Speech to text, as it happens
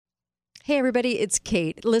Hey, everybody, it's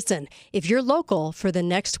Kate. Listen, if you're local for the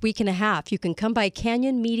next week and a half, you can come by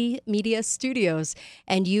Canyon Media Studios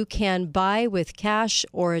and you can buy with cash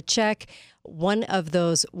or a check one of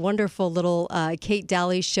those wonderful little Kate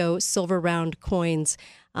Daly Show silver round coins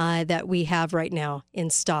that we have right now in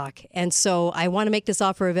stock. And so I want to make this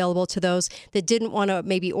offer available to those that didn't want to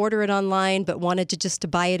maybe order it online but wanted to just to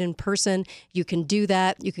buy it in person. You can do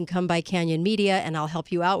that. You can come by Canyon Media and I'll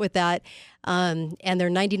help you out with that. And they're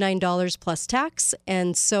 $99 plus tax.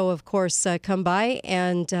 And so, of course, come by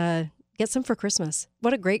and get some for Christmas.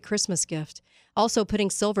 What a great Christmas gift. Also putting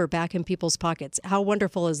silver back in people's pockets. How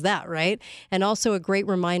wonderful is that, right? And also a great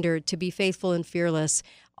reminder to be faithful and fearless.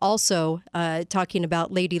 Also, talking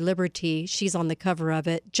about Lady Liberty, she's on the cover of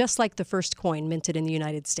it, just like the first coin minted in the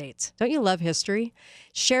United States. Don't you love history?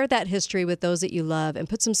 Share that history with those that you love and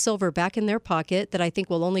put some silver back in their pocket that I think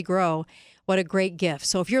will only grow. What a great gift.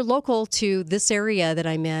 So if you're local to this area that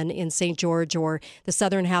I'm in St. George or the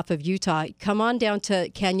southern half of Utah, come on down to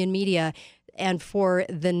Canyon Media. And for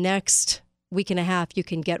the next week and a half, you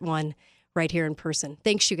can get one right here in person.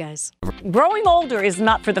 Thanks, you guys. Growing older is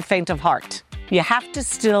not for the faint of heart. You have to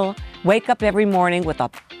still wake up every morning with a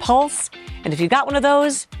pulse. And if you got one of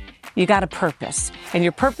those, you got a purpose. And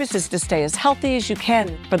your purpose is to stay as healthy as you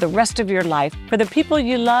can for the rest of your life, for the people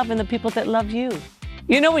you love and the people that love you.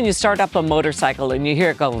 You know when you start up a motorcycle and you hear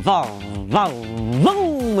it go, vroom, vroom,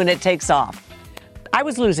 vroom, when it takes off. I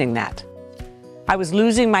was losing that. I was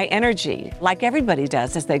losing my energy, like everybody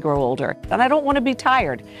does as they grow older. And I don't want to be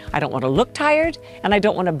tired. I don't want to look tired, and I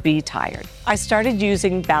don't want to be tired. I started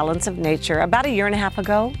using Balance of Nature about 1.5 years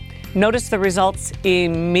ago. Noticed the results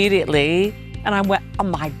immediately. And I went, oh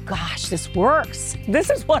my gosh, this works. This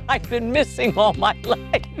is what I've been missing all my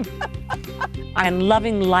life. I'm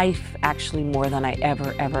loving life actually more than I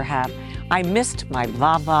ever have. I missed my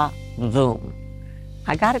va-va voom.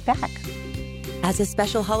 I got it back. As a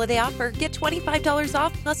special holiday offer, get $25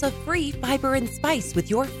 off plus a free fiber and spice with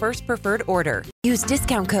your first preferred order. Use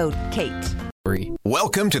discount code KATE.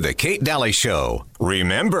 Welcome to the Kate Daly Show.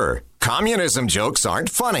 Remember, communism jokes aren't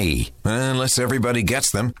funny unless everybody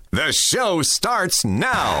gets them. The show starts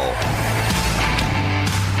now.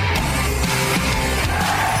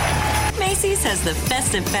 Macy's has the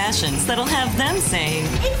festive fashions that'll have them saying,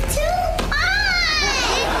 "It's too hot!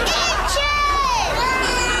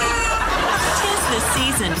 "Tis the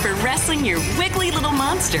season for wrestling your wiggly little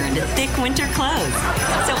monster into thick winter clothes."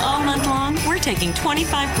 So all month long, we're taking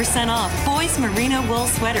 25% off boys' merino wool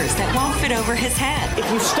sweaters that won't fit over his head. If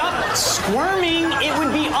you stopped squirming, it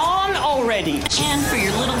would be on already. And for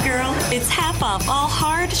your little girl, it's half off all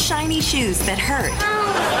hard, shiny shoes that hurt.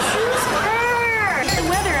 Shoes hurt! The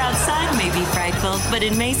weather outside may be frightful, but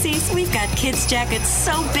in Macy's, we've got kids' jackets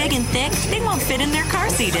so big and thick, they won't fit in their car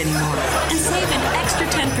seat anymore. And save an extra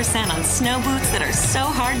 10% on snow boots that are so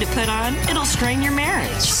hard to put on, it'll strain your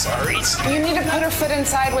marriage. Sorry. You need to put her foot in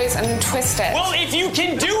sideways and then twist it. Well, if you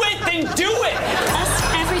can do it, then do it! Plus,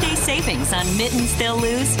 everyday savings on mittens they'll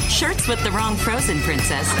lose, shirts with the wrong Frozen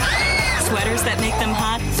princess, sweaters that make them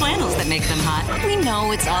hot, flannels that make them hot. We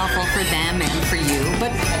know it's awful for them and for you,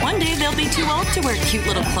 but one day they'll be too old to wear cute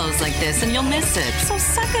little clothes like this and you'll miss it. So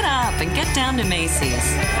suck it up and get down to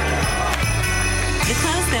Macy's. The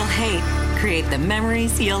clothes they'll hate create the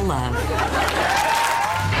memories you'll love.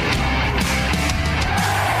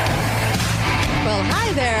 Well,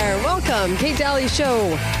 hi there. Welcome. Kate Daly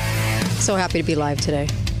Show. So happy to be live today.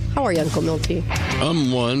 How are you, Uncle Milty?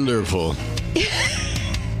 I'm wonderful.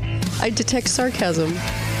 I detect sarcasm.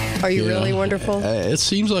 Are you really wonderful? It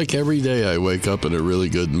seems like every day I wake up in a really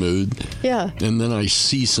good mood. Yeah. And then I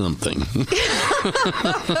see something. Is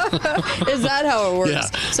that how it works? Yeah,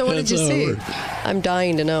 So what did you see? I'm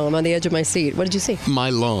dying to know. I'm on the edge of my seat. What did you see? My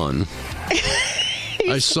lawn.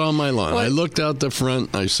 I saw my lawn. What? I looked out the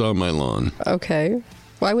front. I saw my lawn. Okay.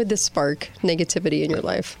 Why would this spark negativity in your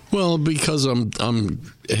life? Well, because I'm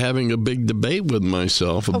having a big debate with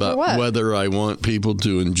myself about whether I want people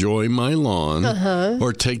to enjoy my lawn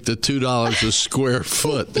or take the $2 a square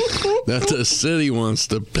foot that the city wants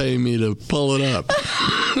to pay me to pull it up.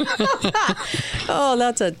 Oh,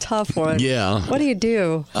 that's a tough one. Yeah. What do you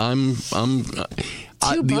do? I'm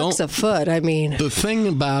 $2 a foot. I mean, the thing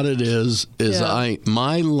about it is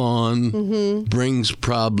my lawn brings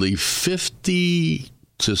probably 50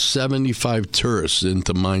 to 75 tourists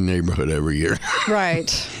into my neighborhood every year. Right.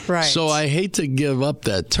 So I hate to give up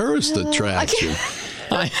that tourist attraction.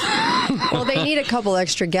 Well, they need a couple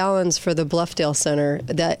extra gallons for the Bluffdale Center.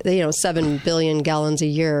 That 7 billion gallons a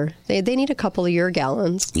year. They need a couple of your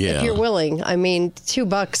gallons if you're willing. I mean,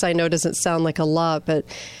 $2 I know doesn't sound like a lot, but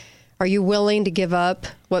Are you willing to give up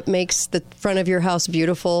what makes the front of your house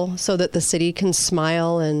beautiful so that the city can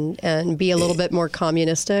smile and be a little bit more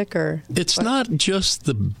communistic? Or it's not just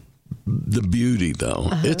the beauty, though.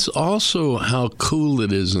 It's also how cool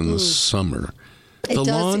it is in the summer. The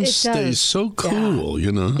lawn stays so cool,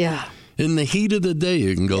 you know? Yeah. In the heat of the day,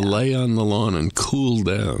 you can go lay on the lawn and cool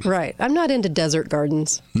down. Right. I'm not into desert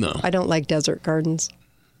gardens. No. I don't like desert gardens.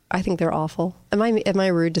 I think they're awful. Am I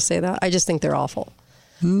rude to say that? I just think they're awful.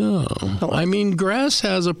 No. I mean, grass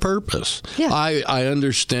has a purpose. Yeah. I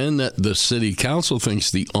understand that the city council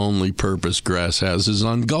thinks the only purpose grass has is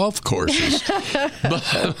on golf courses.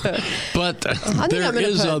 but there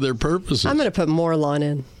is other purposes. I'm going to put more lawn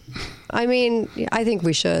in. I mean, I think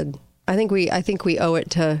we should. I think we owe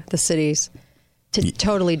it to the cities to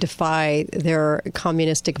totally defy their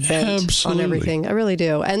communistic bent on everything. I really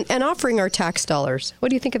do. And offering our tax dollars. What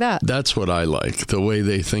do you think of that? That's what I like. The way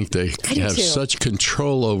they think they have such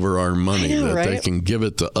control over our money that they can give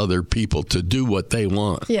it to other people to do what they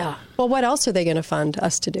want. Yeah. Well, what else are they going to fund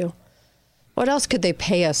us to do? What else could they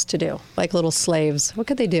pay us to do? Like little slaves. What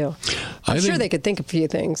could they do? I'm sure they could think of a few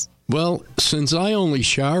things. Well, since I only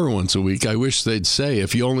shower once a week, I wish they'd say,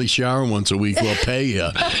 if you only shower once a week, we'll pay you.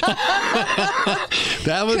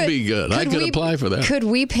 That would be good. I could apply for that. Could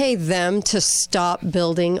we pay them to stop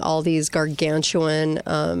building all these gargantuan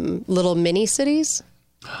little mini cities?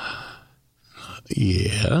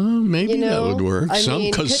 Yeah, maybe that would work.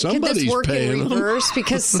 Because somebody's could this work paying in reverse?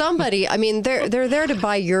 Because somebody, I mean, they're there to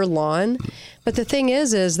buy your lawn, but the thing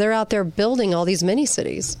is they're out there building all these mini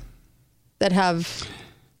cities that have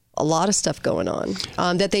a lot of stuff going on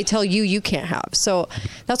that they tell you can't have. So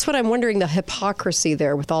that's what I'm wondering, the hypocrisy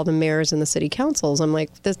there with all the mayors and the city councils. I'm like,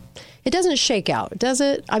 it doesn't shake out, does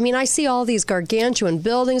it? I mean, I see all these gargantuan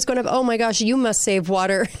buildings going up. Oh my gosh, you must save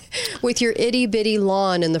water with your itty bitty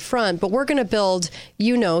lawn in the front, but we're going to build,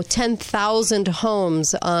 10,000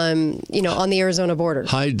 homes, on the Arizona border.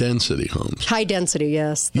 High density homes. High density,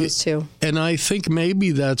 yes, those two. And I think maybe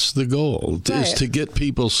that's the goal, is to get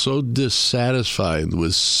people so dissatisfied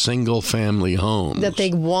with single family homes that they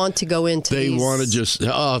want to go into They want to just,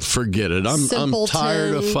 forget it. I'm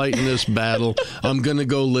tired of fighting this battle. I'm going to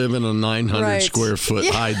go live in a 900 square foot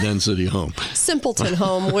high density home. Simpleton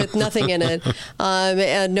home with nothing in it,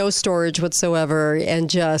 and no storage whatsoever, and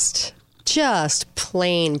just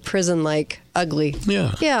plain prison-like ugly.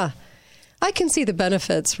 Yeah. I can see the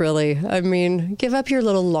benefits, really. I mean, give up your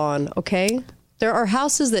little lawn, okay? There are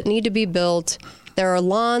houses that need to be built. There are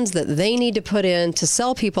lawns that they need to put in to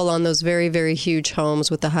sell people on those very, very huge homes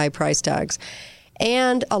with the high price tags.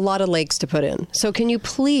 And a lot of lakes to put in. So can you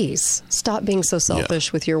please stop being so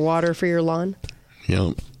selfish with your water for your lawn?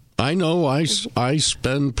 Yeah. I know I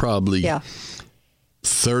spend probably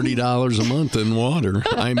 $30 a month in water.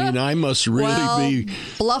 I mean, I must really be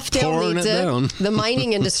Bluffdale needs it down. The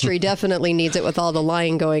mining industry definitely needs it with all the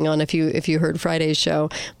lying going on. If you heard Friday's show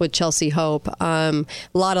with Chelsea Hope, a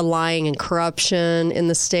lot of lying and corruption in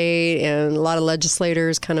the state, and a lot of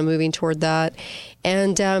legislators kind of moving toward that.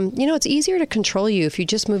 And, it's easier to control you if you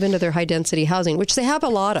just move into their high-density housing, which they have a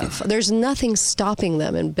lot of. There's nothing stopping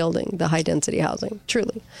them in building the high-density housing,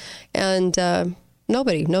 truly. And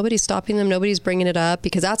nobody's stopping them. Nobody's bringing it up,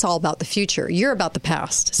 because that's all about the future. You're about the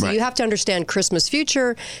past. So you have to understand Christmas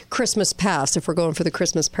future, Christmas past, if we're going for the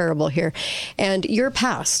Christmas parable here. And your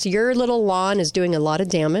past, your little lawn is doing a lot of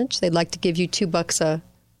damage. They'd like to give you $2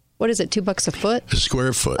 $2 a foot? A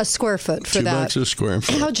square foot. A square foot for that. $2 a square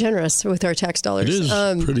foot. How generous with our tax dollars. It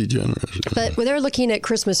is pretty generous. But they're looking at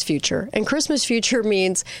Christmas future. And Christmas future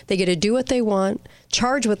means they get to do what they want,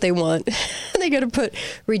 charge what they want, and they get to put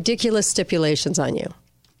ridiculous stipulations on you.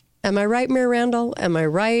 Am I right, Mayor Randall? Am I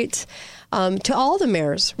right? To all the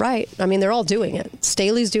mayors, right? I mean, they're all doing it.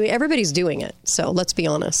 Staley's doing it. Everybody's doing it. So let's be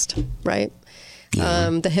honest, right?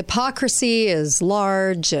 Yeah. The hypocrisy is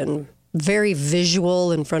large and very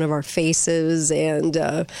visual in front of our faces,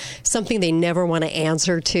 and something they never want to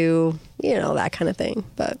answer to, that kind of thing.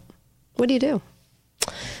 But what do you do?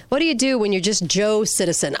 What do you do when you're just Joe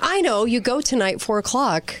Citizen? I know you go tonight, 4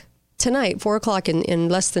 o'clock, in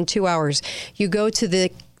less than 2 hours. You go to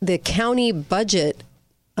the county budget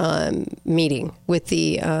meeting with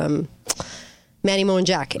the Manny, Mo, and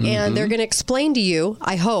Jack. And they're going to explain to you,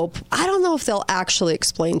 I hope. I don't know if they'll actually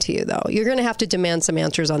explain to you, though. You're going to have to demand some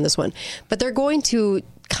answers on this one. But they're going to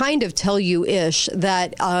kind of tell you-ish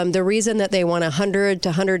that the reason that they want 100 to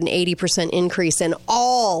 180% increase in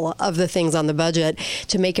all of the things on the budget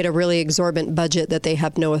to make it a really exorbitant budget that they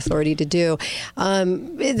have no authority to do,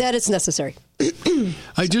 that it's necessary.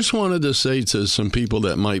 I just wanted to say to some people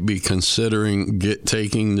that might be considering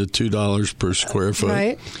taking the $2 per square foot.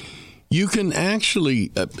 Right. You can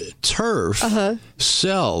actually, turf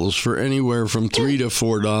sells for anywhere from $3 to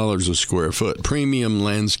 $4 a square foot, premium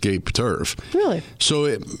landscape turf. Really? So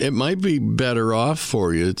it might be better off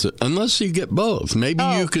for you, unless you get both. Maybe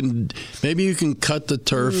you can cut the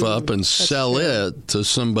turf up and sell it to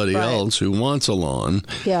somebody else who wants a lawn.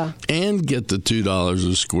 Yeah. And get the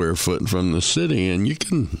 $2 a square foot from the city, and you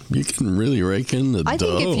can really rake in the dough. I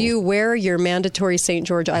think if you wear your mandatory St.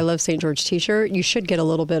 George, I Love St. George t-shirt, you should get a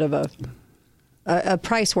little bit of a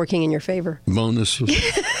price working in your favor. Bonus.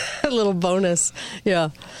 A little bonus. Yeah,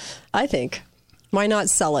 I think. Why not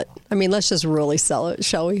sell it? I mean, let's just really sell it,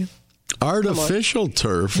 shall we? Artificial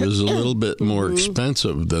turf is a little bit more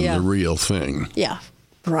expensive than the real thing. Yeah,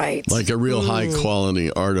 right. Like a real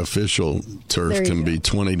high-quality artificial turf can be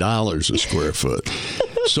 $20 a square foot.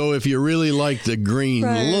 So if you really like the green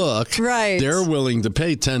look, they're willing to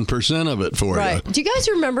pay 10% of it for you. Do you guys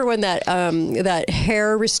remember when that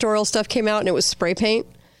hair restoral stuff came out and it was spray paint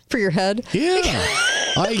for your head? Yeah.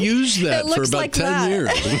 I used that for about like 10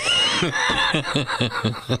 years.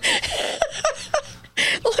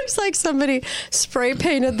 It looks like somebody spray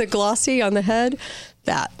painted the glossy on the head.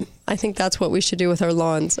 I think that's what we should do with our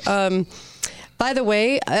lawns. By the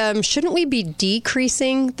way, shouldn't we be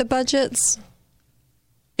decreasing the budgets?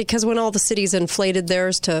 Because when all the cities inflated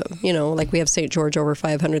theirs to, like we have St. George over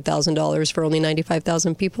 $500,000 for only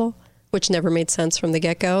 95,000 people, which never made sense from the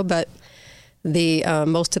get-go. But the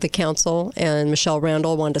most of the council and Michelle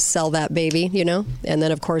Randall wanted to sell that baby, And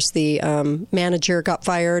then, of course, the manager got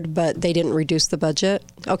fired, but they didn't reduce the budget.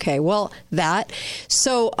 Okay, well, that.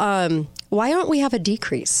 So why don't we have a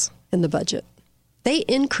decrease in the budget?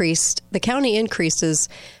 The county increases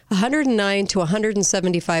 109 to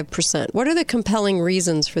 175%. What are the compelling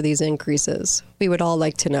reasons for these increases? We would all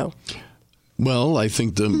like to know. Well, I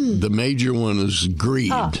think the major one is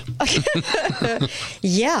greed.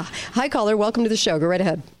 Yeah. Hi, caller. Welcome to the show. Go right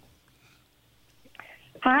ahead.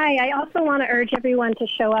 Hi. I also want to urge everyone to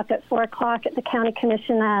show up at 4 o'clock at the County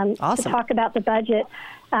Commission to talk about the budget.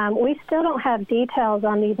 We still don't have details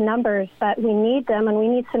on these numbers, but we need them, and we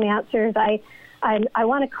need some answers. I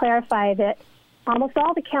want to clarify that almost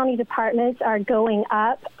all the county departments are going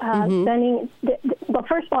up spending. Well,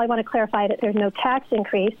 first of all, I want to clarify that there's no tax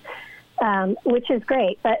increase, which is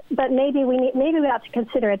great. But maybe we have to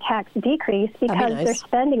consider a tax decrease because their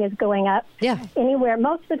spending is going up. Yeah. Anywhere,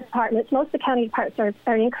 most of the county departments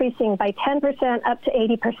are increasing by 10% up to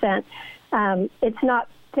 80%. It's not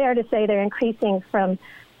fair to say they're increasing from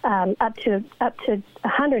up to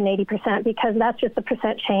 180% because that's just the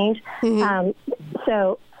percent change.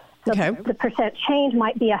 So the percent change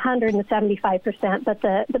might be 175%, but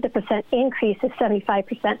the percent increase is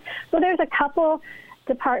 75%. So there's a couple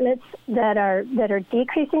departments that are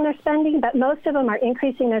decreasing their spending, but most of them are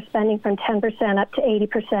increasing their spending from 10% up to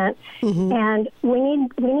 80%. And we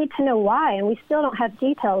need to know why, and we still don't have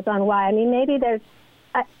details on why. I mean, maybe there's.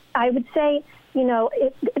 I would say,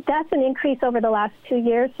 that's an increase over the last 2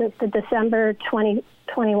 years since the December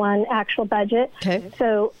 2021 actual budget. Okay.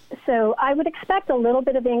 So I would expect a little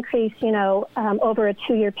bit of increase, over a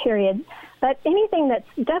 2-year period. But anything that's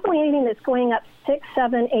going up 6,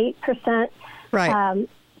 7, 8%,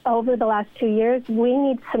 over the last 2 years, we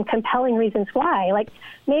need some compelling reasons why. Like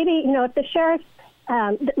maybe, if the sheriff,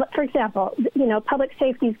 for example, public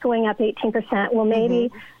safety is going up 18%. Well,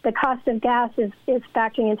 maybe the cost of gas is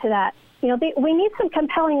factoring into that. We need some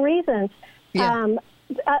compelling reasons. Yeah.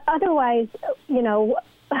 Otherwise,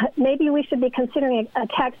 maybe we should be considering a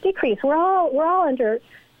tax decrease. We're all under.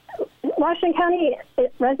 Washington County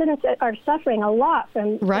residents are suffering a lot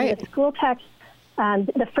from the school tax,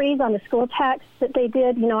 the freeze on the school tax that they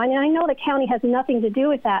did. I know the county has nothing to do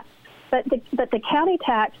with that, but the county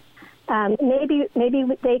tax. Maybe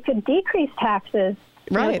they could decrease taxes,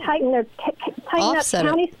 tighten up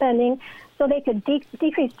county spending, so they could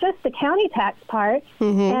decrease just the county tax part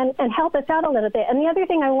and help us out a little bit. And the other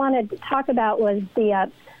thing I wanted to talk about was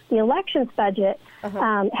the elections budget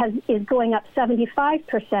is going up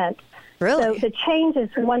 75%. Really? So the change is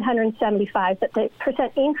 175, but the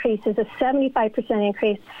percent increase is a 75%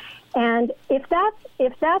 increase. And if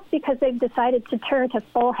that's because they've decided to turn to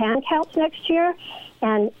full hand counts next year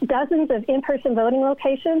and dozens of in-person voting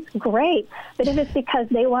locations, great. But if it's because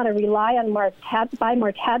they want to rely on buy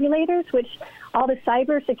more tabulators, which all the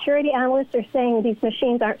cybersecurity analysts are saying these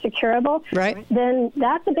machines aren't securable, right, then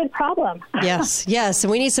that's a big problem. Yes.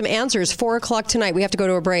 And we need some answers. 4 o'clock tonight. We have to go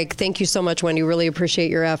to a break. Thank you so much, Wendy. Really appreciate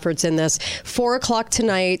your efforts in this. 4 o'clock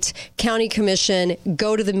tonight, County Commission,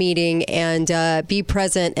 go to the meeting and be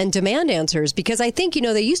present and demand answers, because I think,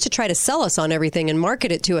 they used to try to sell us on everything and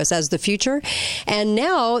market it to us as the future. And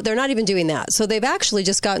now they're not even doing that. So they've actually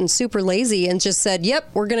just gotten super lazy and just said, yep,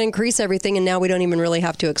 we're going to increase everything. And now we don't even really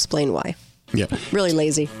have to explain why. Yeah. Really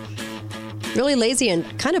lazy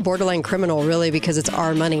and kind of borderline criminal, really, because it's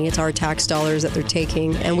our money. It's our tax dollars that they're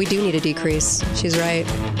taking. And we do need a decrease. She's right.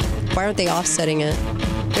 Why aren't they offsetting it?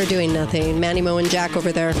 They're doing nothing. Manny, Mo, and Jack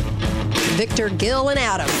over there. Victor, Gil, and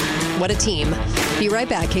Adam. What a team. Be right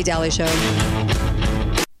back. Kate Daly Show.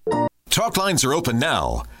 Talk lines are open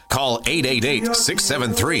now. Call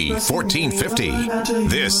 888-673-1450.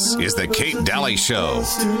 This is the Kate Daly Show.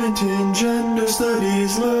 Student in gender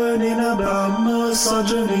studies, learning about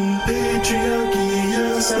misogyny, patriarchy,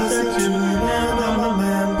 yes, that's it too. And I'm a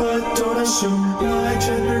man, but don't assume my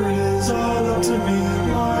gender is all up to me.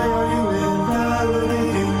 Why are you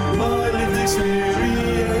invalidating my lived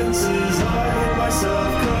experiences? I hate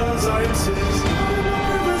myself cause I am cis. I'm a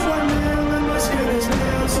privileged white male and my skin is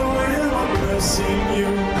pale, so I am oppressing you.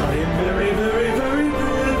 I am very, very, very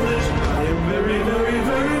privileged. I am very, very,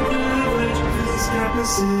 very privileged. This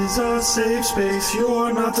campus is a safe space.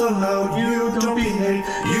 You're not allowed. You don't behave.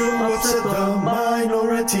 You upset the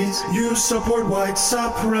minorities. You support white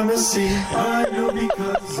supremacy. I know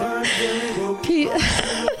because I'm very woke.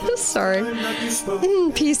 Sorry.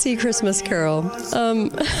 PC Christmas Carol.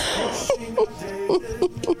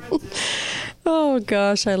 Oh,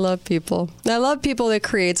 gosh, I love people. I love people that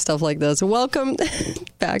create stuff like this. Welcome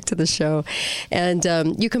back to the show. And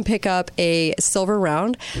you can pick up a silver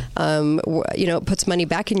round. It puts money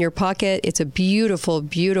back in your pocket. It's a beautiful,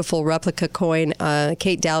 beautiful replica coin,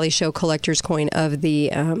 Kate Daly Show collector's coin of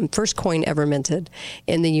the first coin ever minted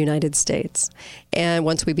in the United States. And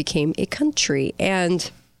once we became a country.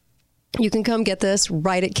 And you can come get this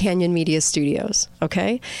right at Canyon Media Studios,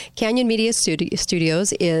 okay? Canyon Media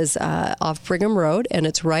Studios is off Brigham Road, and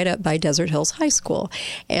it's right up by Desert Hills High School.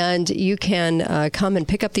 And you can come and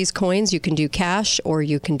pick up these coins. You can do cash or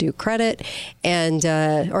you can do credit,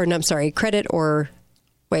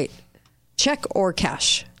 check or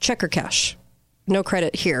cash. Check or cash. No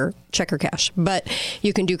credit here, check or cash, but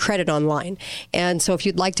you can do credit online. And so if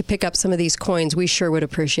you'd like to pick up some of these coins, we sure would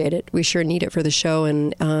appreciate it. We sure need it for the show.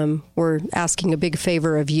 And we're asking a big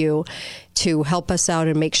favor of you to help us out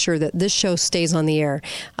and make sure that this show stays on the air.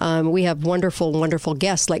 We have wonderful, wonderful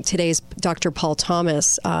guests like today's Dr. Paul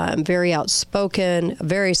Thomas, very outspoken,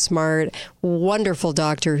 very smart, wonderful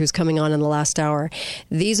doctor who's coming on in the last hour.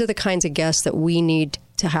 These are the kinds of guests that we need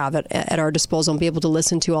to have at our disposal and be able to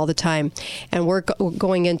listen to all the time. And we're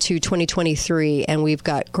going into 2023, and we've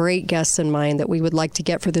got great guests in mind that we would like to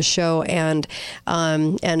get for the show, and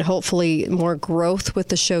hopefully more growth with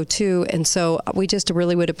the show too. And so we just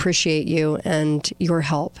really would appreciate you and your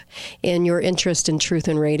help in your interest in truth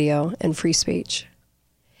and radio and free speech.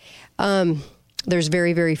 There's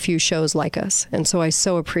very, very few shows like us. And so I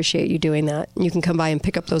so appreciate you doing that. You can come by and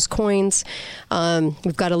pick up those coins.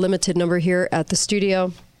 We've got a limited number here at the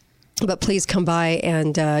studio, but please come by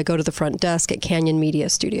and go to the front desk at Canyon Media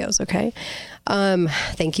Studios, okay?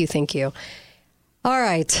 Thank you. All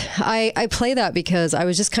right. I play that because I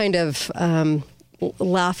was just kind of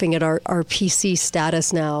laughing at our PC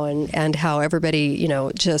status now and how everybody,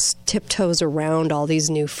 just tiptoes around all these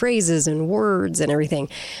new phrases and words and everything.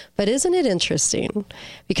 But isn't it interesting?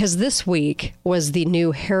 Because this week was the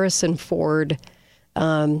new Harrison Ford,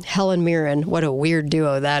 Helen Mirren. What a weird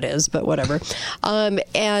duo that is, but whatever.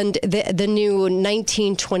 And the new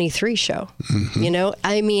 1923 show.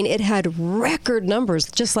 Mm-hmm. It had record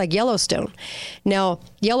numbers, just like Yellowstone. Now,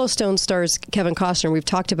 Yellowstone stars Kevin Costner. We've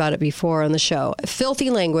talked about it before on the show.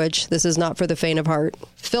 Filthy language. This is not for the faint of heart.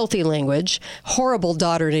 Filthy language. Horrible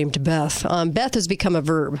daughter named Beth. Beth has become a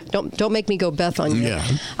verb. Don't make me go Beth on you. Yeah.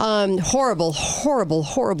 Horrible, horrible,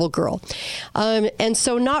 horrible girl. And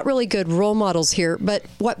so not really good role models here. But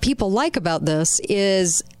what people like about this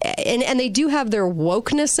is, and they do have their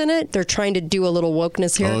wokeness in it. They're trying to do a little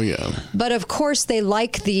wokeness here. Oh, yeah. But of course, they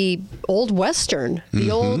like the old Western,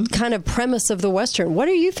 the old kind of premise of the Western. What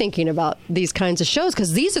are you thinking about these kinds of shows?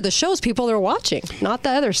 Because these are the shows people are watching, not the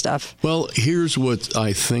other stuff. Well, here's what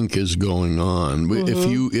I think is going on.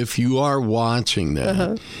 Mm-hmm. If you are watching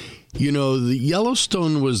that, the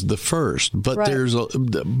Yellowstone was the first, but right.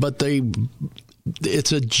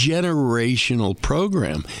 it's a generational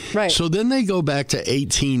program. Right. So then they go back to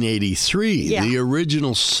 1883, the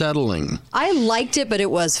original settling. I liked it, but it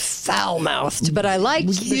was foul-mouthed. But I liked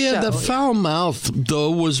the show. Yeah, the foul-mouth,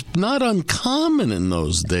 though, was not uncommon in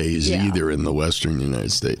those days either in the Western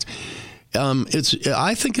United States.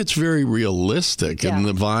 I think it's very realistic in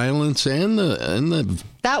the violence and the.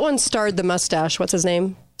 That one starred the mustache. What's his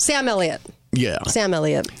name? Sam Elliott. Yeah. Sam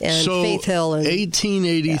Elliott and Faith Hill. And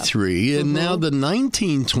 1883, and now the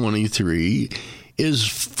 1923 is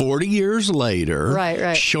 40 years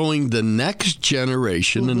later, showing the next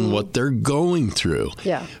generation and what they're going through.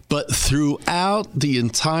 Yeah. But throughout the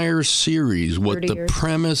entire series, what the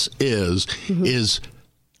premise is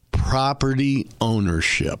property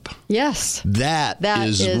ownership. Yes. That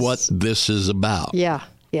is what this is about. Yeah,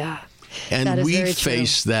 yeah. And we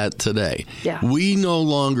face that today. Yeah. We no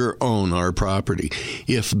longer own our property.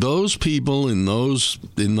 If those people in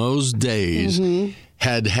those days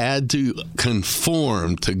had to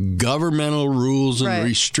conform to governmental rules and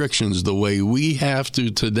restrictions the way we have to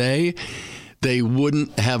today, they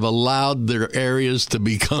wouldn't have allowed their areas to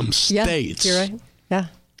become states. You're right. Yeah.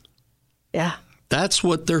 Yeah. That's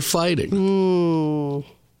what they're fighting.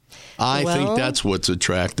 I think that's what's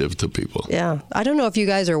attractive to people. Yeah. I don't know if you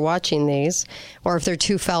guys are watching these or if they're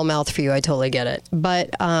too foul-mouthed for you. I totally get it.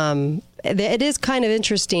 But it is kind of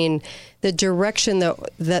interesting, the direction that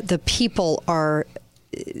the people are.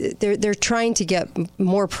 They're trying to get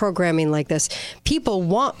more programming like this. People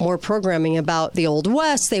want more programming about the Old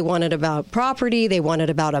West. They want it about property. They want it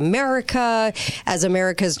about America as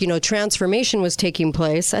America's, transformation was taking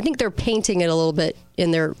place. I think they're painting it a little bit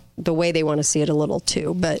in the way they want to see it a little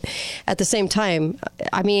too. But at the same time,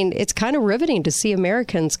 I mean, it's kind of riveting to see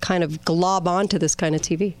Americans kind of glob onto this kind of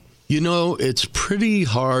TV. It's pretty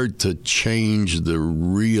hard to change the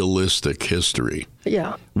realistic history.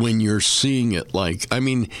 Yeah. When you're seeing it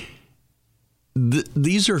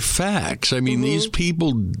these are facts. I mean, these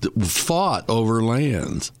people fought over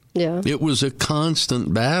land. Yeah. It was a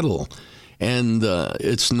constant battle. And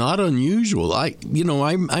it's not unusual. I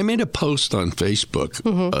made a post on Facebook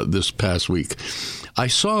this past week. I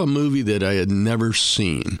saw a movie that I had never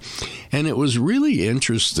seen. And it was really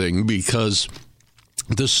interesting because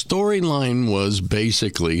the storyline was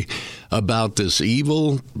basically about this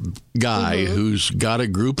evil guy who's got a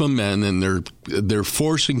group of men, and they're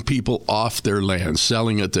forcing people off their land,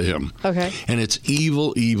 selling it to him. Okay. And it's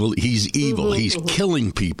evil. He's evil. He's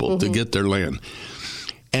killing people to get their land.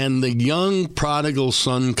 And the young prodigal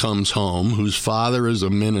son comes home, whose father is a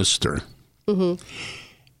minister.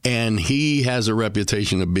 And he has a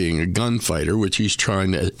reputation of being a gunfighter, which he's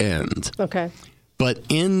trying to end. Okay. But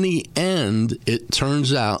in the end, it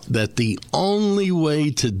turns out that the only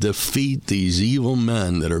way to defeat these evil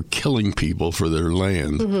men that are killing people for their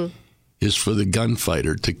land is for the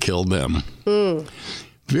gunfighter to kill them.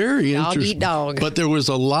 Very dog interesting. Eat dog. But there was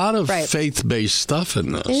a lot of faith-based stuff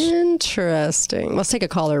in this. Interesting. Let's take a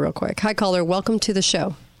caller real quick. Hi, caller. Welcome to the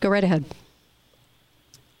show. Go right ahead.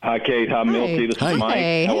 Hi, Kate. Hi, Milty. This is Mike.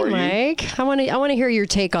 Hey, How are Mike. you? I want to hear your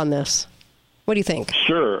take on this. What do you think?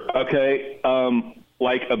 Sure. Okay.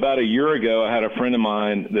 Like about a year ago, I had a friend of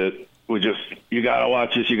mine that was just, you got to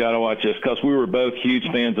watch this, because we were both huge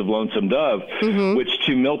fans of Lonesome Dove, which,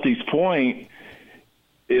 to Milty's point,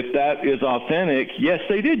 if that is authentic, yes,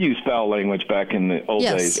 they did use foul language back in the old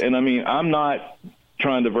days. And, I mean, I'm not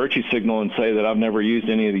trying to virtue signal and say that I've never used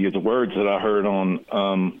any of these words that I heard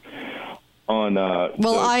on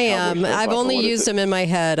well, I am. I've only used them in my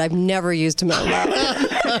head. I've never used them out loud.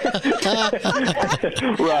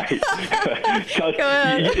 Right. Go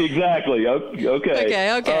ahead. Exactly.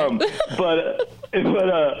 Okay. But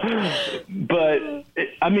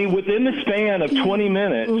I mean, within the span of 20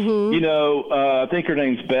 minutes, I think her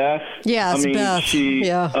name's Beth. Yeah, it's Beth.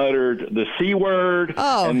 She uttered the C word.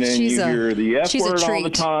 Oh, and then you hear the F word all the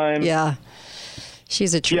time. Yeah.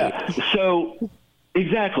 She's a treat. Yeah. So,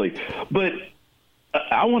 exactly. But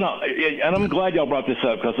I want to, and I'm glad y'all brought this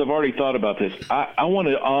up because I've already thought about this. I want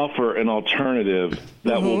to offer an alternative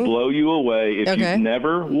that will blow you away if you've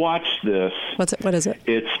never watched this. What is it?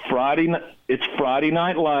 It's Friday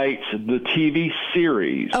Night Lights, the TV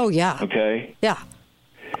series. Oh, yeah. Okay? Yeah.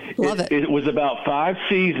 Love it. It was about 5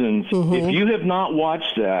 seasons. If you have not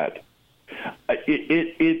watched that,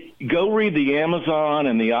 go read the Amazon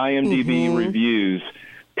and the IMDb reviews.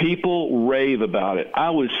 People rave about it.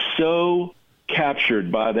 I was so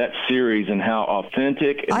captured by that series and how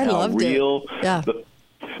authentic and how real. Yeah.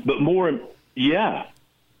 But more,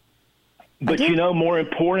 But more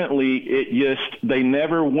importantly, they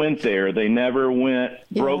never went there. They never went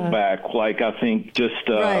broke back. Like I think just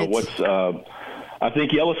I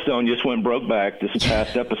think Yellowstone just went Brokeback this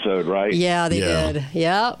past episode, right? Yeah, they did.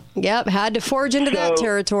 Yep. Had to forge into that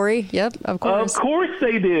territory. Yep, of course. Of course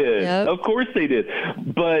they did. Yep. Of course they did.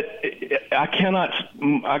 But I cannot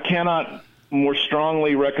more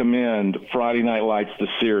strongly recommend Friday Night Lights, the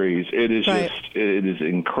series. It is it is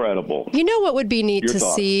incredible. You know what would be neat Your to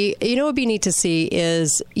thoughts? see? You know what would be neat to see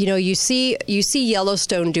is, you see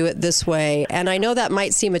Yellowstone do it this way, and I know that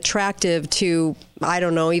might seem attractive to, I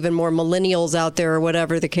don't know, even more millennials out there or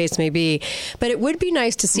whatever the case may be. But it would be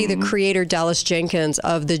nice to see the creator, Dallas Jenkins,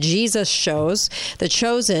 of the Jesus shows, The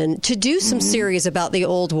Chosen, to do some series about the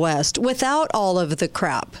Old West without all of the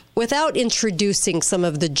crap, without introducing some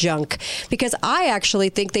of the junk. Because I actually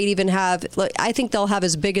think they'd even have, I think they'll have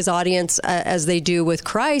as big as audience as they do with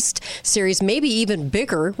Christ series, maybe even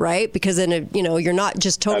bigger, right? Because then, you're not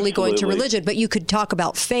just totally going to religion, but you could talk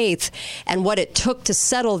about faith and what it took to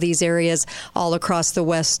settle these areas all across the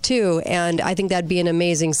West too, and I think that'd be an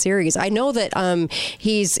amazing series. I know that I've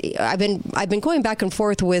been going back and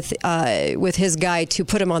forth with his guy to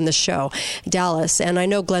put him on the show, Dallas, and I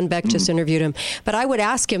know Glenn Beck just interviewed him, but I would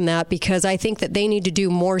ask him that because I think that they need to do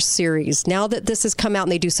more series. Now that this has come out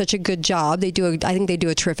and they do such a good job, I think they do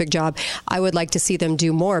a terrific job. I would like to see them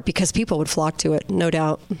do more because people would flock to it, no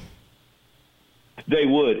doubt. They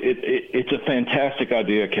would. It's a fantastic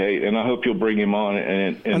idea, Kate, and I hope you'll bring him on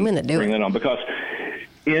and I'm gonna do bring it. that on, because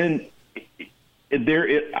I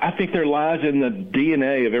think there lies in the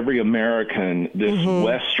DNA of every American this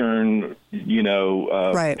Western,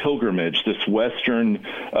 pilgrimage, this Western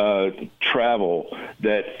travel.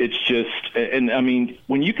 That it's just, and I mean,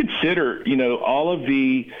 when you consider, all of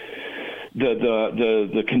the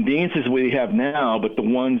conveniences we have now, but the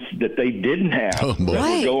ones that they didn't have that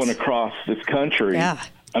were going across this country. Yeah.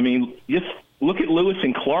 I mean, just look at Lewis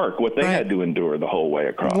and Clark, what they had to endure the whole way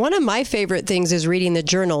across. One of my favorite things is reading the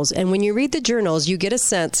journals. And when you read the journals, you get a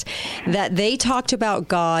sense that they talked about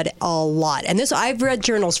God a lot. And I've read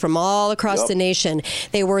journals from all across the nation.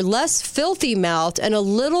 They were less filthy-mouthed and a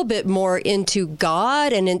little bit more into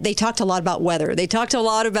God. And they talked a lot about weather. They talked a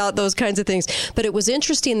lot about those kinds of things. But it was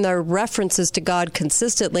interesting, their references to God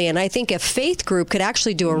consistently. And I think a faith group could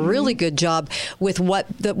actually do a really good job with what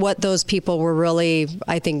those people were really,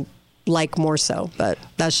 I think, like more so, but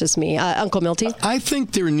that's just me. Uncle Milty? I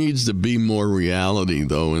think there needs to be more reality,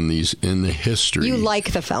 though, in the history. You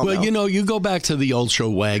like the foul Well, you go back to the old show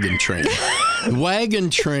Wagon Train. Wagon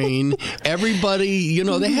Train, everybody,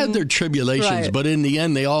 they had their tribulations, but in the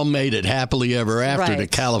end, they all made it happily ever after to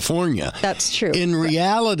California. That's true. In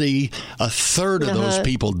reality, a third of those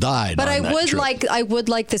people died. But on I would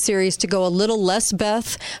like the series to go a little less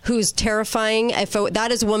Beth, who's terrifying. That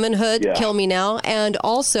is womanhood. Yeah. Kill me now. And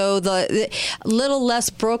also the little less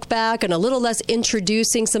Brokeback and a little less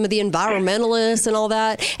introducing some of the environmentalists and all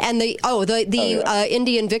that, and the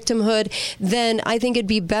Indian victimhood. Then I think it'd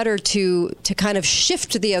be better to kind of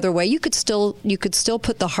shift the other way. You could still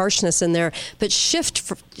put the harshness in there, but shift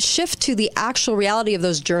to the actual reality of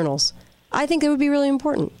those journals. I think that would be really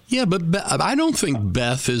important. Yeah, but I don't think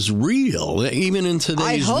Beth is real, even in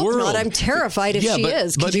today's world. I hope not. I'm terrified if she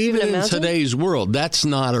is. But even in today's world, that's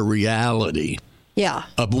not a reality. Yeah,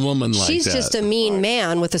 a woman like she's that. just a mean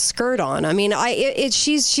man with a skirt on. I mean,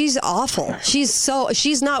 she's awful.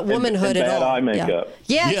 She's not womanhood and at all. Bad eye makeup.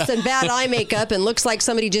 Yeah. Yes, and bad eye makeup, and looks like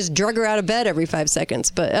somebody just drug her out of bed every 5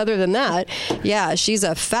 seconds. But other than that, yeah, she's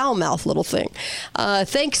a foul-mouthed little thing.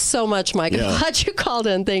 Thanks so much, Mike. I'm glad you called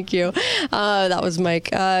in. Thank you. That was Mike.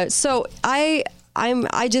 So I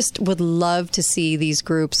just would love to see these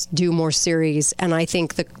groups do more series, and I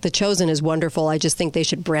think the Chosen is wonderful. I just think they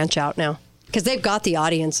should branch out now. Because they've got the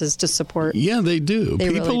audiences to support. Yeah, they do.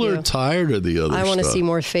 People really are tired of the other stuff. I want to see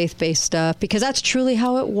more faith-based stuff because that's truly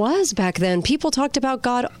how it was back then. People talked about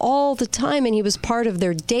God all the time, and he was part of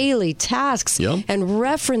their daily tasks and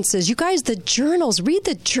references. You guys, the journals, read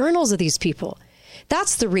the journals of these people.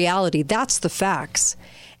 That's the reality. That's the facts.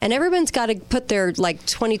 And everyone's got to put their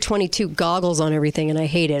 2022 goggles on everything, and I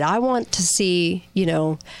hate it. I want to see,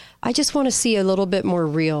 I just want to see a little bit more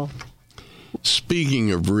real.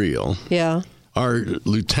 Speaking of real, our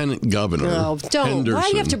lieutenant governor, Henderson. Why do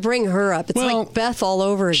you have to bring her up? It's like Beth all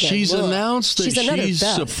over again. She's announced that she's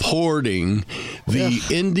supporting the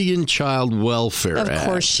Indian Child Welfare Act. Of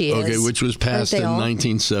course she is. Okay, which was passed in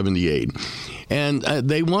 1978. And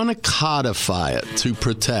they want to codify it to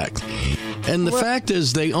protect. And the fact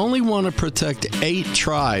is, they only want to protect 8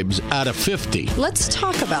 tribes out of 50. Let's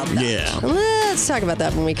talk about that. Yeah. Let's talk about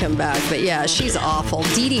that when we come back. But yeah, she's awful.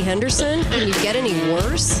 Dee Dee Henderson, can you get any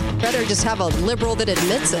worse? Better just have a liberal that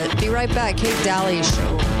admits it. Be right back. Kate Daly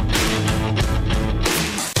Show.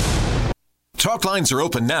 Talk lines are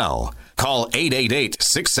open now. Call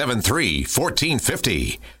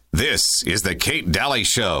 888-673-1450. This is the Kate Daly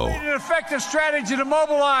Show. An effective strategy to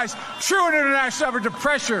mobilize true international effort to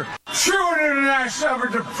pressure. True international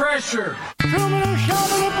effort to pressure.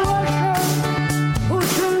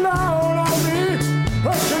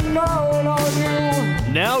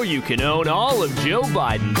 Now you can own all of Joe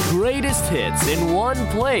Biden's greatest hits in one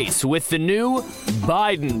place with the new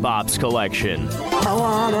Biden Bops collection. I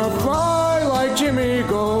wanna fly like Jimmy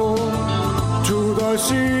Go to the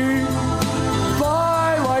sea.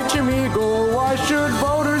 Fly like Jimmy Go. Why should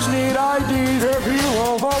voters need IDs? If you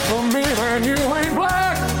won't vote for me, then you ain't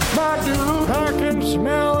black, my dude. I can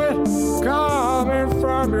smell it coming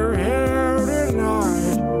from your hair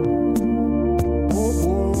tonight.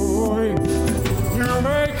 Oh boy, you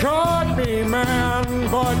may cut me, man,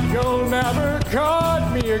 but you'll never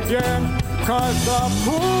cut me again. Cause the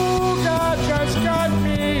pool god just got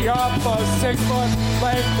me up a 6 foot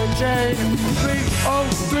length of chain.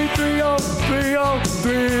 303, 303,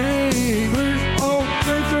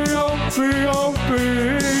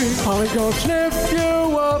 303. I'm gonna snip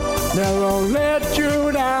you up, never let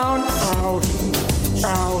you down. Out,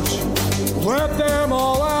 out, let them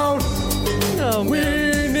all out. Oh, we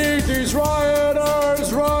need these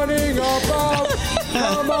rioters running about.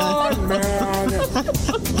 Come on, man.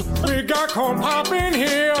 We got corn pop in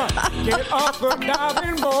here. Get off the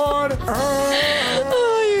diving board.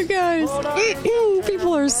 Oh, you guys.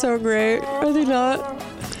 People are so great. Are they not?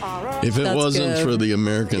 If it wasn't for the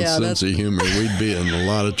American sense of humor, we'd be in a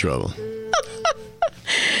lot of trouble.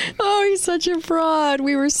 Oh, he's such a fraud.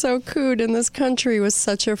 We were so cooed, and this country was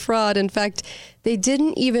such a fraud. In fact, they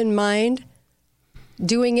didn't even mind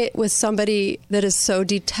doing it with somebody that is so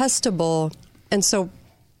detestable and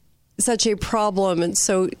such a problem and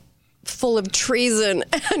so full of treason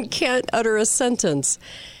and can't utter a sentence.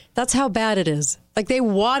 That's how bad it is. Like, they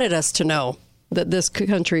wanted us to know that this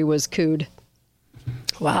country was cooed.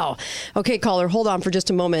 Wow. Okay, caller, hold on for just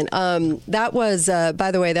a moment. That was,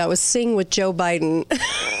 by the way, that was Sing with Joe Biden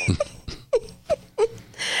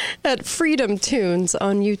at Freedom Tunes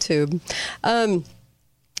on YouTube.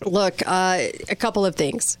 Look, a couple of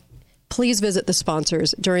things. Please visit the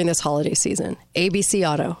sponsors during this holiday season. ABC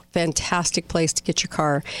Auto, fantastic place to get your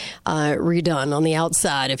car redone on the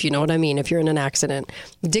outside, if you know what I mean, if you're in an accident.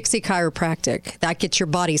 Dixie Chiropractic, that gets your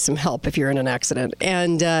body some help if you're in an accident.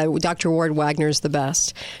 And Dr. Ward Wagner's the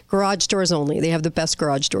best. Garage Doors Only, they have the best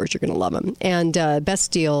garage doors. You're going to love them. And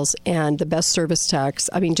best deals and the best service techs.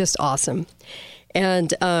 I mean, just awesome.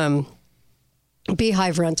 And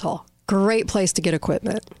Beehive Rental, great place to get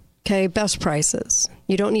equipment. Okay, best prices.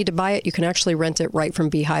 You don't need to buy it. You can actually rent it right from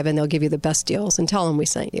Beehive, and they'll give you the best deals. And tell them we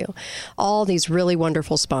sent you. All these really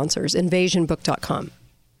wonderful sponsors. InvasionBook.com.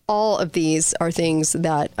 All of these are things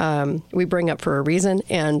that we bring up for a reason,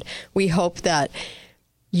 and we hope that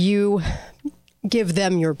you give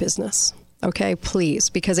them your business. Okay,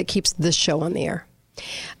 please, because it keeps this show on the air.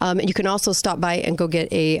 And you can also stop by and go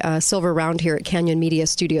get a silver round here at Canyon Media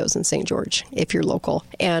Studios in St. George if you're local,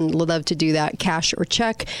 and would love to do that. Cash or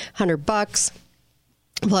check, $100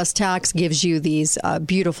 plus tax gives you these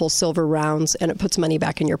beautiful silver rounds, and it puts money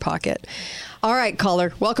back in your pocket. All right,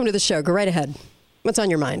 caller, welcome to the show. Go right ahead. What's on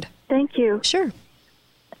your mind? Thank you. Sure.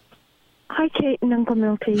 Hi, Kate and Uncle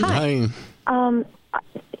Milty. Hi.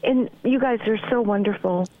 And you guys are so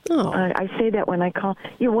wonderful. Oh. I say that when I call.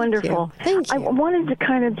 You're wonderful. Thank you. I wanted to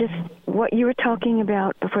kind of just, what you were talking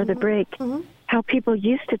about before the break, how people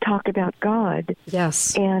used to talk about God.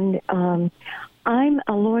 Yes. And I'm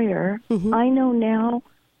a lawyer. I know now,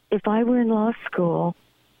 if I were in law school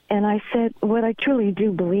and I said what I truly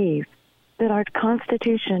do believe, that our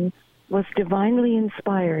Constitution was divinely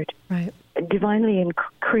inspired, right, divinely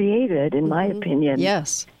created, in my opinion.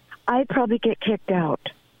 Yes. I'd probably get kicked out.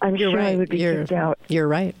 I'm sure I would be kicked out. You're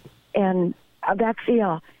right. And that's,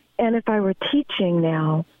 and if I were teaching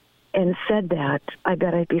now and said that, I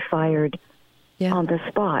bet I'd be fired on the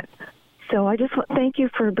spot. So I just thank you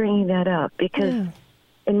for bringing that up, because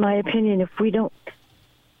in my opinion, if we don't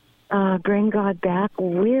bring God back,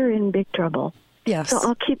 we're in big trouble. Yes. So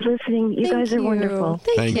I'll keep listening. You guys are wonderful.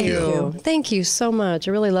 Thank you. Thank you so much.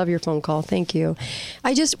 I really love your phone call. Thank you.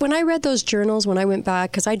 When I read those journals, when I went back,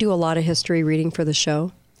 because I do a lot of history reading for the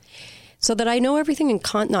show, so that I know everything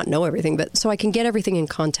not know everything, but so I can get everything in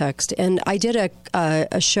context. And I did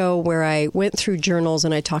a show where I went through journals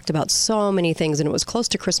and I talked about so many things, and it was close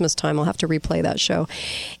to Christmas time. I'll have to replay that show.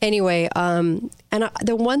 Anyway,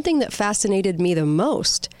 the one thing that fascinated me the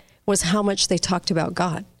most was how much they talked about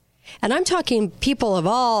God. And I'm talking people of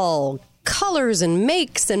all colors and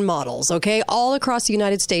makes and models, okay, all across the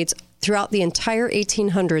United States, throughout the entire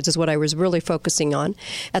 1800s is what I was really focusing on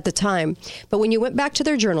at the time. But when you went back to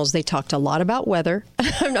their journals, they talked a lot about weather.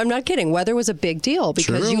 I'm not kidding. Weather was a big deal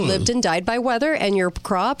because you lived and died by weather and your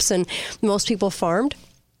crops, and most people farmed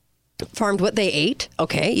what they ate.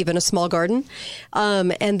 Okay, even a small garden.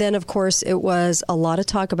 And then, of course, it was a lot of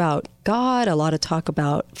talk about God, a lot of talk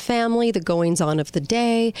about family, the goings on of the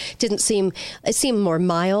day. It seemed more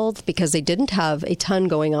mild because they didn't have a ton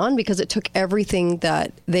going on, because it took everything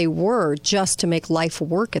that they were just to make life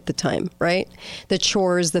work at the time, right? The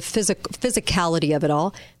chores, the physicality of it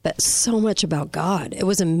all, but so much about God. It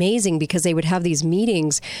was amazing because they would have these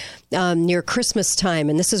meetings near Christmas time,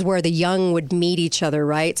 and this is where the young would meet each other,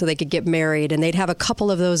 right? So they could get married, and they'd have a couple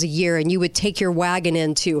of those a year, and you would take your wagon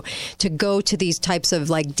in to go to these types of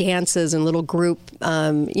like dances and little group,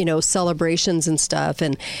 celebrations and stuff.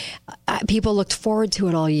 And people looked forward to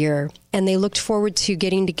it all year. And they looked forward to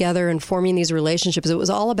getting together and forming these relationships. It was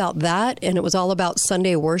all about that. And it was all about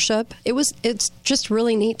Sunday worship. It's just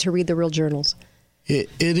really neat to read the real journals. It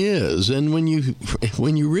is. And when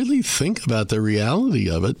you really think about the reality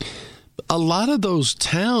of it, a lot of those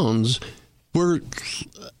towns were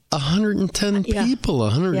 110 people,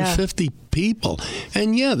 150 people.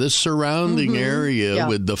 And the surrounding area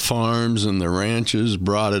with the farms and the ranches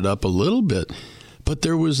brought it up a little bit. But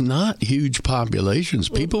there was not huge populations.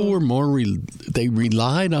 People were they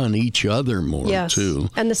relied on each other more, too.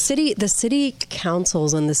 And the city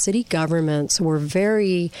councils and the city governments were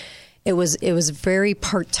very... It was very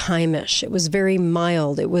part-time-ish. It was very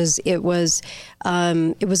mild. It was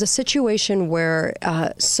a situation where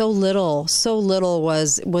so little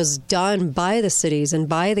was done by the cities and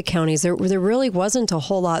by the counties. There really wasn't a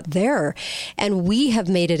whole lot there, and we have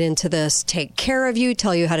made it into this take care of you,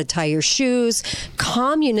 tell you how to tie your shoes,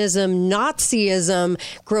 communism, Nazism,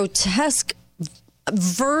 grotesque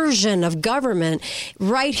version of government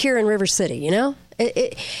right here in River City. You know.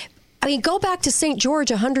 Go back to St. George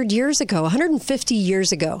 100 years ago, 150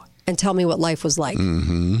 years ago, and tell me what life was like.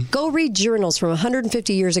 Mm-hmm. Go read journals from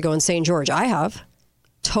 150 years ago in St. George. I have.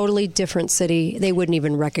 Totally different city. They wouldn't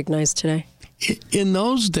even recognize today. In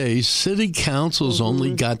those days, city councils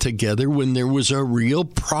only got together when there was a real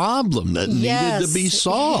problem that needed to be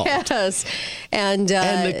solved. Yes. And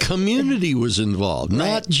the community was involved,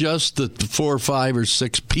 not just the 4, 5, or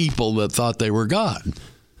 6 people that thought they were God.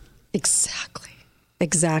 Exactly.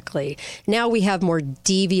 Now we have more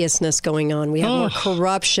deviousness going on. We have more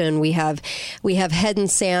corruption. We have head in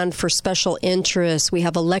sand for special interests. We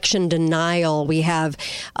have election denial. We have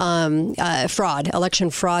election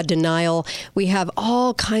fraud denial. We have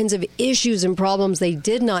all kinds of issues and problems they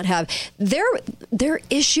did not have. Their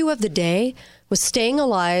issue of the day was staying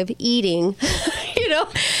alive, eating,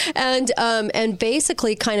 and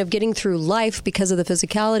basically kind of getting through life because of the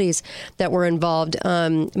physicalities that were involved,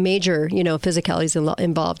 major, physicalities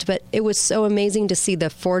involved. But it was so amazing to see the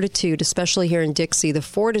fortitude, especially here in Dixie, the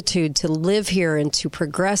fortitude to live here and to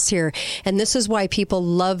progress here. And this is why people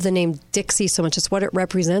love the name Dixie so much. It's what it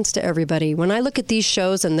represents to everybody. When I look at these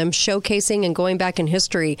shows and them showcasing and going back in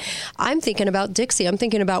history, I'm thinking about Dixie. I'm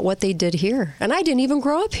thinking about what they did here. And I didn't even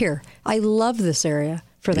grow up here. I love this area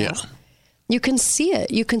for that. Yeah. You can see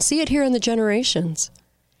it. You can see it here in the generations.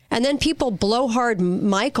 And then people blowhard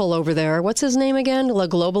Michael over there. What's his name again? The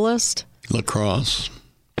globalist? Lacrosse.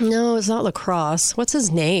 No, it's not Lacrosse. What's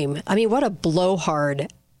his name? I mean, what a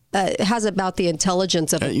blowhard. It has about the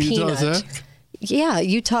intelligence of a peanut. Tech? Yeah,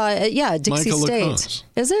 Utah. Dixie Michael State. Lacrosse.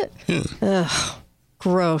 Is it? Yeah. Ugh.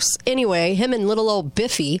 Gross. Anyway, him and little old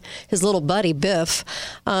Biffy, his little buddy Biff,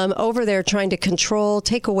 over there trying to control,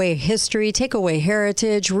 take away history, take away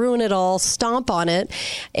heritage, ruin it all, stomp on it,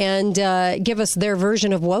 and give us their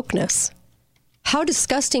version of wokeness. How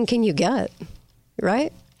disgusting can you get,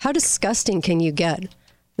 right? How disgusting can you get?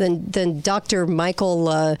 Than Dr. Michael,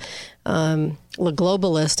 the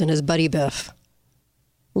globalist, and his buddy Biff.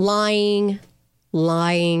 Lying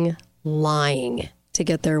to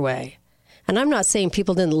get their way. And I'm not saying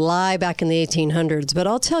people didn't lie back in the 1800s, but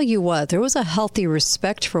I'll tell you what, there was a healthy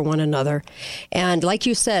respect for one another. And like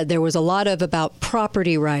you said, there was a lot about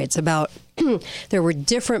property rights, about there were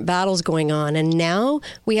different battles going on. And now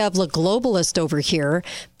we have the globalist over here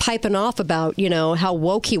piping off about, how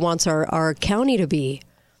woke he wants our county to be.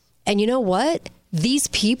 And you know what? These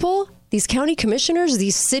people, these county commissioners,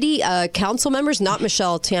 these city council members, not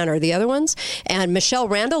Michelle Tanner, the other ones, and Michelle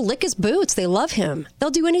Randall, lick his boots. They love him. They'll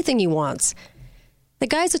do anything he wants. The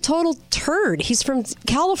guy's a total turd. He's from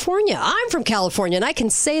California. I'm from California, and I can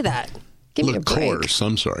say that. Give me a break. Lacrosse,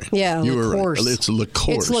 I'm sorry. Yeah, you Lacrosse. Were right. It's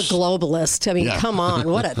Lacrosse. It's the globalist. I mean, come on.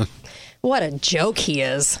 What a joke he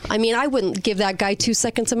is. I mean, I wouldn't give that guy 2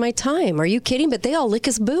 seconds of my time. Are you kidding? But they all lick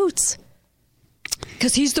his boots.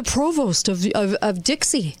 Because he's the provost of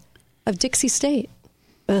Dixie State.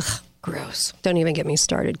 Ugh, gross. Don't even get me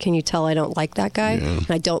started. Can you tell I don't like that guy? Yeah.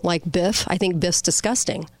 I don't like Biff. I think Biff's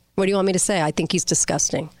disgusting. What do you want me to say? I think he's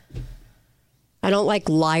disgusting. I don't like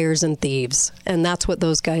liars and thieves. And that's what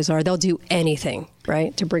those guys are. They'll do anything,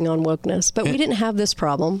 right, to bring on wokeness. But we didn't have this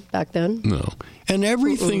problem back then. No. And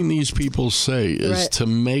everything these people say is to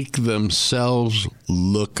make themselves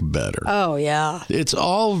look better. Oh, yeah. It's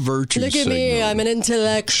all virtue Look at me. I'm an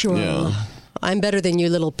intellectual. Yeah. I'm better than you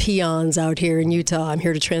little peons out here in Utah. I'm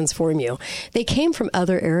here to transform you. They came from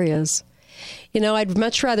other areas. You know, I'd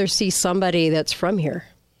much rather see somebody that's from here.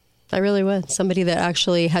 I really would. Somebody that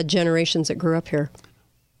actually had generations that grew up here.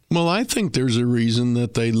 Well, I think there's a reason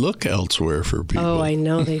that they look elsewhere for people. Oh, I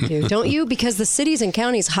know they do. Don't you? Because the cities and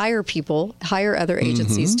counties hire other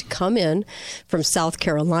agencies to come in from South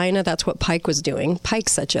Carolina. That's what Pike was doing.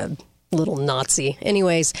 Pike's such a little Nazi.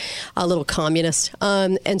 Anyways, a little communist.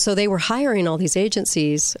 And so they were hiring all these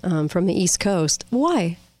agencies from the East Coast.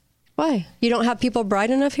 Why? Why? You don't have people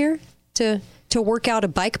bright enough here to work out a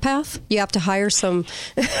bike path? You have to hire some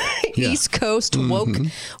East Coast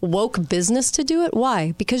woke business to do it?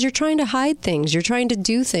 Why? Because you're trying to hide things. You're trying to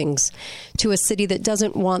do things to a city that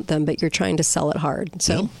doesn't want them, but you're trying to sell it hard.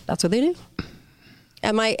 So that's what they do.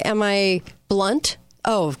 Am I blunt?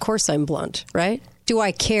 Oh, of course I'm blunt, right? Do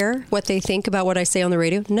I care what they think about what I say on the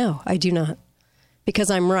radio? No, I do not. Because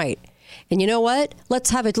I'm right. And you know what?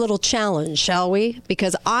 Let's have a little challenge, shall we?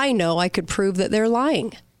 Because I know I could prove that they're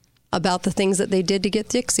lying about the things that they did to get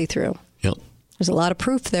Dixie through. Yep. There's a lot of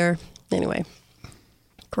proof there. Anyway,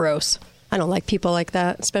 gross. I don't like people like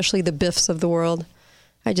that, especially the Biffs of the world.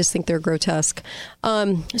 I just think they're grotesque.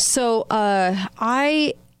 So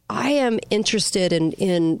I am interested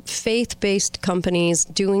in faith-based companies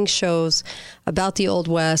doing shows about the Old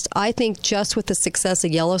West. I think just with the success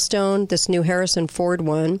of Yellowstone, this new Harrison Ford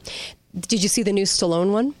one. Did you see the new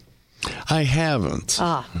Stallone one? I haven't.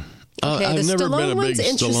 Okay, I've never been a big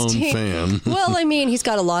Stallone fan. Well, I mean, he's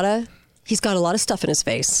got a lot of stuff in his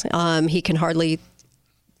face. He can hardly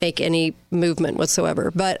make any movement whatsoever.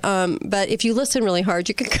 But if you listen really hard,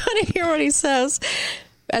 you can kind of hear what he says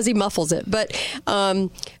as he muffles it. But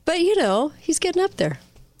you know, he's getting up there.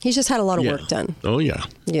 He's just had a lot of work done. Oh yeah.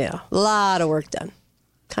 Yeah, a lot of work done.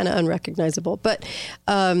 Kind of unrecognizable, but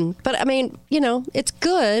I mean, you know, it's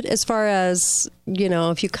good as far as, you know,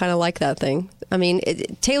 if you kind of like that thing. I mean,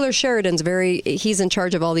 Taylor Sheridan's he's in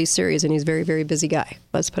charge of all these series, and he's a very, very busy guy.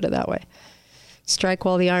 Let's put it that way. Strike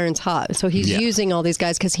while the iron's hot. So he's using all these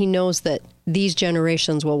guys because he knows that these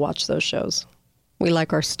generations will watch those shows. We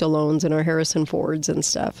like our Stallones and our Harrison Fords and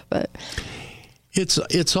stuff, but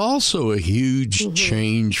It's also a huge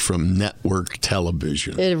change from network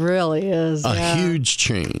television. It really is. A huge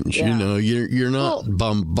change. Yeah. You know, you're not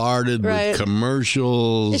bombarded with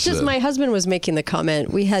commercials. It's just my husband was making the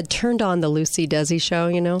comment. We had turned on the Lucy Desi show,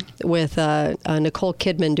 you know, with Nicole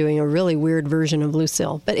Kidman doing a really weird version of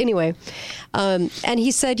Lucille. But anyway, and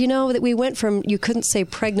he said, you know, that we went from you couldn't say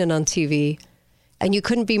pregnant on TV and you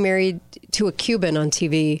couldn't be married to a Cuban on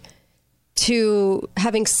TV to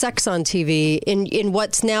having sex on TV in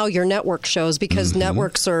what's now your network shows, because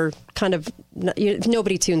networks are kind of,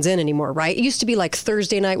 nobody tunes in anymore, right? It used to be like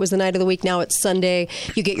Thursday night was the night of the week. Now it's Sunday.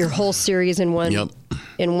 You get your whole series in one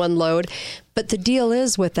load. But the deal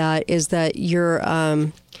is with that is that you're,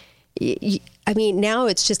 I mean, now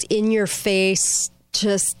it's just in your face,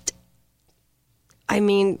 it's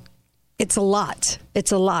a lot.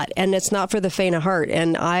 It's a lot. And it's not for the faint of heart.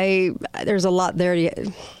 And there's a lot there.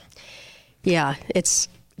 Yeah, it's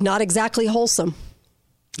not exactly wholesome.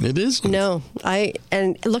 It isn't. No,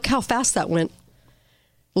 and look how fast that went.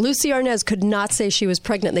 Lucy Arnaz could not say she was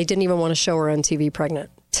pregnant. They didn't even want to show her on TV pregnant.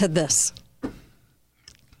 To this.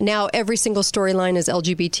 Now every single storyline is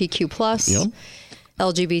LGBTQ+,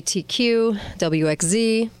 LGBTQ,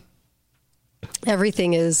 WXZ.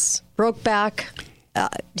 Everything is Brokeback.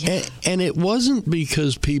 And it wasn't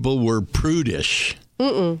because people were prudish.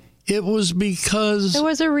 It was because there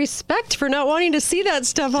was a respect for not wanting to see that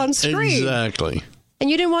stuff on screen. Exactly. And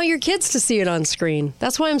you didn't want your kids to see it on screen.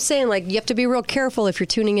 That's why I'm saying, like, you have to be real careful if you're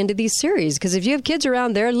tuning into these series. Because if you have kids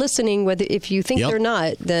around, they're listening. If you think they're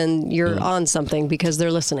not, then you're on something because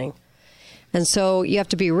they're listening. And so you have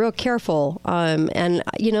to be real careful. And,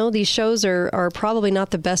 you know, these shows are probably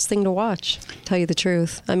not the best thing to watch, to tell you the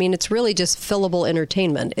truth. I mean, it's really just fillable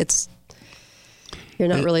entertainment. you're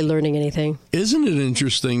not really learning anything. Isn't it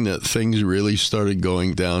interesting that things really started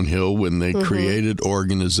going downhill when they created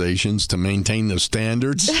organizations to maintain the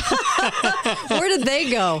standards? Where did they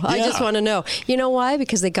go? I just want to know. You know why?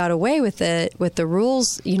 Because they got away with it, with the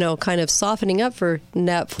rules, kind of softening up for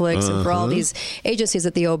Netflix and for all these agencies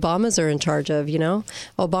that the Obamas are in charge of,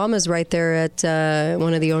 Obama's right there at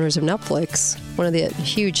one of the owners of Netflix, one of the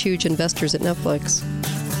huge investors at Netflix.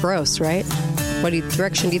 Gross, right? What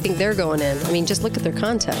direction do you think they're going in? I mean, just look at their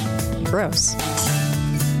content. Gross.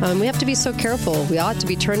 We have to be so careful. We ought to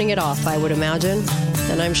be turning it off, I would imagine.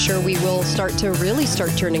 And I'm sure we will start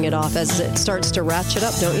turning it off as it starts to ratchet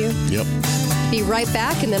up, don't you? Yep. Be right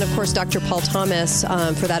back. And then, of course, Dr. Paul Thomas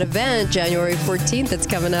for that event, January 14th, that's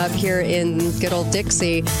coming up here in good old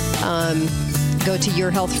Dixie. Go to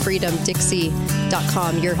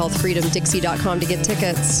yourhealthfreedomdixie.com, yourhealthfreedomdixie.com to get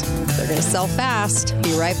tickets. They're going to sell fast.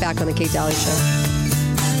 Be right back on The Kate Daly Show.